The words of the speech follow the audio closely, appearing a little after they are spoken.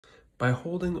By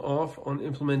holding off on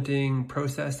implementing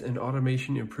process and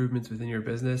automation improvements within your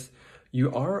business,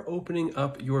 you are opening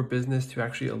up your business to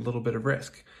actually a little bit of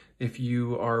risk. If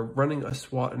you are running a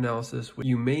SWOT analysis,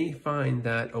 you may find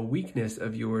that a weakness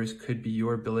of yours could be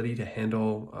your ability to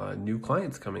handle new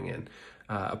clients coming in.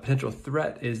 A potential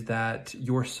threat is that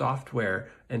your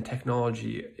software and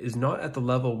technology is not at the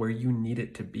level where you need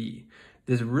it to be.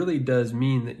 This really does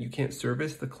mean that you can't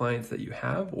service the clients that you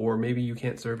have, or maybe you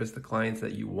can't service the clients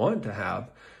that you want to have,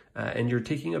 and you're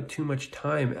taking up too much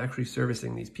time actually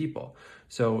servicing these people.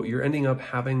 So you're ending up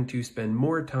having to spend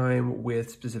more time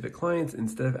with specific clients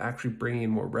instead of actually bringing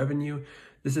in more revenue.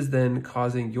 This is then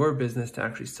causing your business to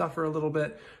actually suffer a little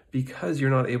bit because you're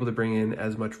not able to bring in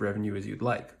as much revenue as you'd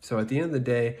like. So at the end of the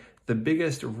day, the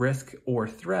biggest risk or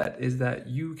threat is that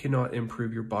you cannot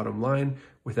improve your bottom line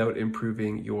without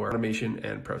improving your automation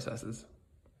and processes.